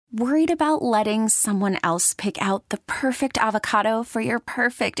Worried about letting someone else pick out the perfect avocado for your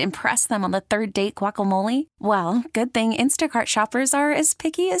perfect impress them on the third date guacamole? Well, good thing Instacart shoppers are as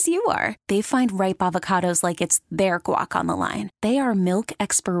picky as you are. They find ripe avocados like it's their guac on the line. They are milk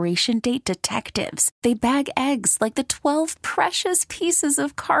expiration date detectives. They bag eggs like the 12 precious pieces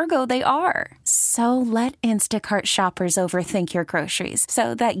of cargo they are. So let Instacart shoppers overthink your groceries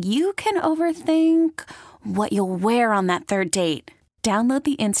so that you can overthink what you'll wear on that third date. Download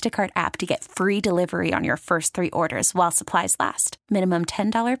the Instacart app to get free delivery on your first 3 orders while supplies last. Minimum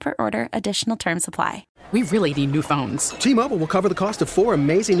 $10 per order. Additional terms apply. We really need new phones. T-Mobile will cover the cost of 4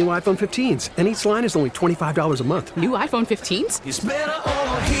 amazing new iPhone 15s, and each line is only $25 a month. New iPhone 15s? It's better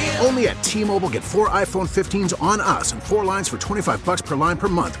over here. Only at T-Mobile, get 4 iPhone 15s on us and 4 lines for $25 per line per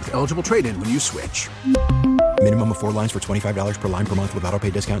month with eligible trade-in when you switch. Minimum of 4 lines for $25 per line per month with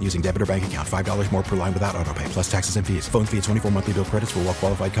autopay discount using debit or bank account. $5 more per line without autopay, plus taxes and fees. Phone fee at 24 monthly bill credits for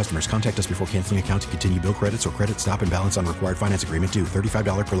well-qualified customers. Contact us before canceling account to continue bill credits or credit stop and balance on required finance agreement due.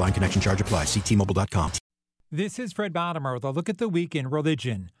 $35 per line connection charge applies. See T-Mobile.com. This is Fred Bodimer with a look at the week in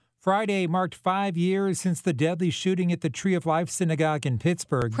religion. Friday marked 5 years since the deadly shooting at the Tree of Life synagogue in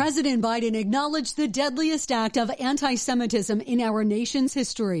Pittsburgh. President Biden acknowledged the deadliest act of anti-Semitism in our nation's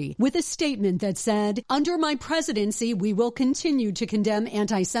history with a statement that said, "Under my presidency, we will continue to condemn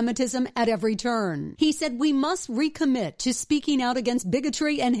anti-Semitism at every turn." He said we must recommit to speaking out against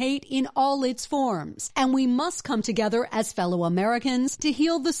bigotry and hate in all its forms, and we must come together as fellow Americans to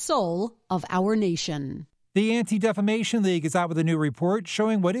heal the soul of our nation. The Anti-Defamation League is out with a new report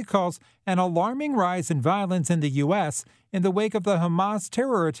showing what it calls an alarming rise in violence in the U.S. in the wake of the Hamas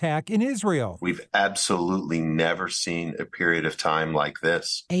terror attack in Israel. We've absolutely never seen a period of time like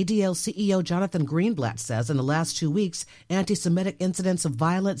this. ADL CEO Jonathan Greenblatt says in the last 2 weeks, anti-Semitic incidents of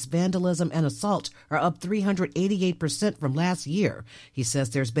violence, vandalism, and assault are up 388% from last year. He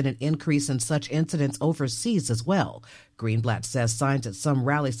says there's been an increase in such incidents overseas as well. Greenblatt says signs at some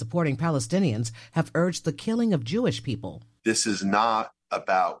rallies supporting Palestinians have urged the killing of Jewish people. This is not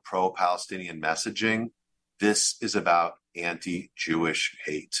about pro-Palestinian messaging. This is about anti-Jewish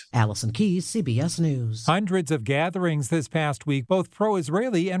hate. Allison Keyes, CBS News. Hundreds of gatherings this past week, both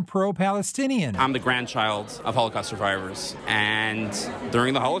pro-Israeli and pro-Palestinian. I'm the grandchild of Holocaust survivors. And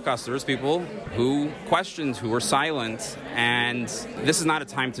during the Holocaust, there was people who questioned, who were silent. And this is not a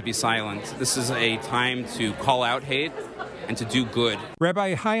time to be silent. This is a time to call out hate and to do good.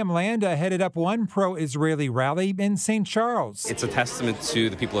 Rabbi Chaim Landa headed up one pro-Israeli rally in St. Charles. It's a testament to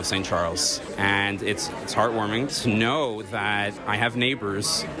the people of St. Charles, and it's heartwarming to know that I have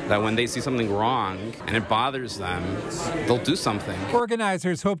neighbors that when they see something wrong and it bothers them, they'll do something.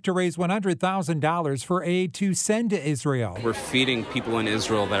 Organizers hope to raise $100,000 for aid to send to Israel. We're feeding people in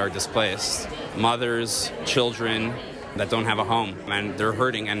Israel that are displaced, mothers, children, that don't have a home, and they're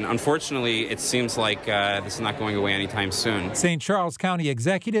hurting. And unfortunately, it seems like this is not going away anytime soon. St. Charles County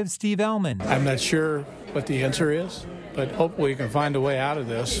Executive Steve Elman. I'm not sure what the answer is, but hopefully we can find a way out of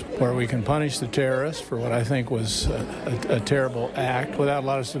this where we can punish the terrorists for what I think was a terrible act without a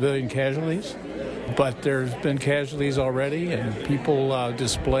lot of civilian casualties. But there's been casualties already and people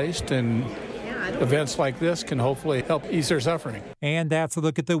displaced, and events like this can hopefully help ease their suffering. And that's a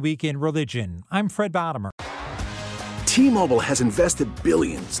look at the week in religion. I'm Fred Bodimer. T-Mobile has invested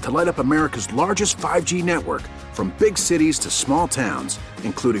billions to light up America's largest 5G network, from big cities to small towns,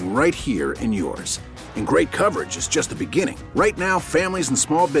 including right here in yours. And great coverage is just the beginning. Right now, families and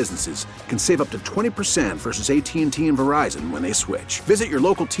small businesses can save up to 20% versus AT&T and Verizon when they switch. Visit your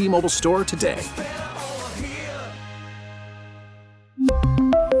local T-Mobile store today.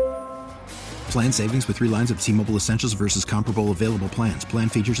 Plan savings with 3 lines of T-Mobile Essentials versus comparable available plans. Plan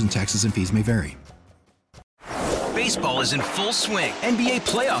features and taxes and fees may vary. Baseball is in full swing. NBA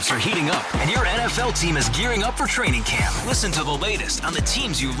playoffs are heating up, and your NFL team is gearing up for training camp. Listen to the latest on the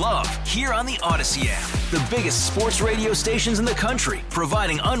teams you love here on the Odyssey app. The biggest sports radio stations in the country,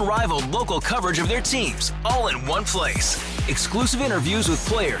 providing unrivaled local coverage of their teams, all in one place. Exclusive interviews with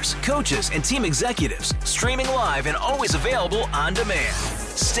players, coaches, and team executives, streaming live and always available on demand.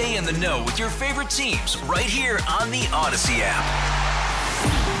 Stay in the know with your favorite teams right here on the Odyssey app.